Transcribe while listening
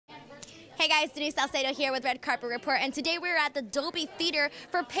Hey guys, Denise Salcedo here with Red Carpet Report, and today we're at the Dolby Theater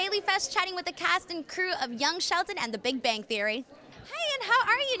for PaleyFest, chatting with the cast and crew of Young Sheldon and The Big Bang Theory. Hi, and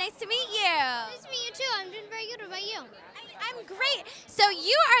how are you? Nice to meet you. Nice to meet you too. I'm doing very good. What about you? I'm great. So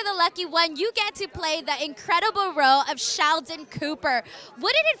you are the lucky one. You get to play the incredible role of Sheldon Cooper.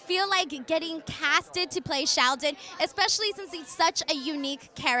 What did it feel like getting casted to play Sheldon, especially since he's such a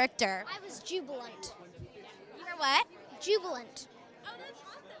unique character? I was jubilant. You were what? Jubilant. Oh, that's awesome.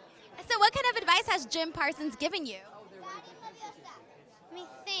 So what kind of advice has Jim Parsons given you? Let me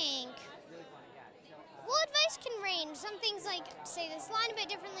think. Well, advice can range. Some things like say this line a bit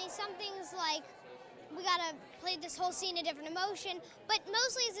differently. Some things like we gotta play this whole scene a different emotion. But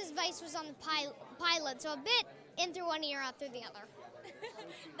mostly his advice was on the pilot, so a bit in through one ear, out through the other.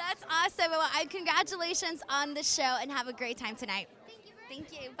 That's awesome. Well, congratulations on the show, and have a great time tonight.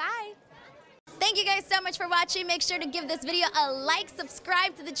 Thank you. Bye. Thank you guys so much for watching. Make sure to give this video a like,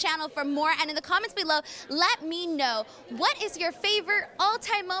 subscribe to the channel for more, and in the comments below, let me know, what is your favorite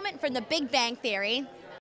all-time moment from The Big Bang Theory?